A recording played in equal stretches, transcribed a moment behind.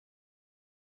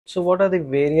So what are the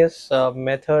various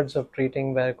methods of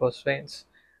treating varicose veins?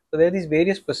 So there are these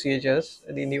various procedures.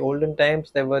 In the olden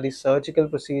times, there were these surgical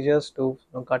procedures to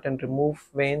cut and remove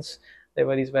veins. There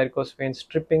were these varicose vein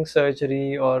stripping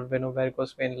surgery, or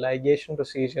varicose vein ligation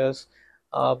procedures.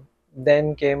 Uh,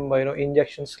 then came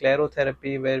injection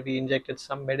sclerotherapy, where we injected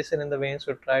some medicine in the veins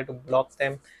to try to block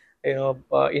them,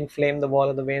 inflame the wall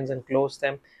of the veins and close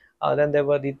them. Then there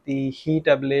were the heat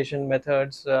ablation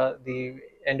methods, the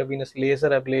endovenous laser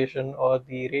ablation or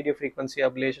the radio frequency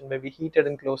ablation, where we heated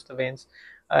and closed the veins.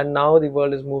 And now the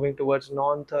world is moving towards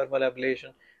non-thermal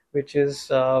ablation, which is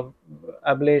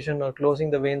ablation or closing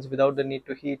the veins without the need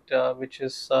to heat, which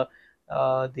is the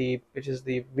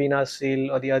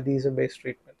VenaSeal or the adhesive based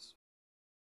treatments.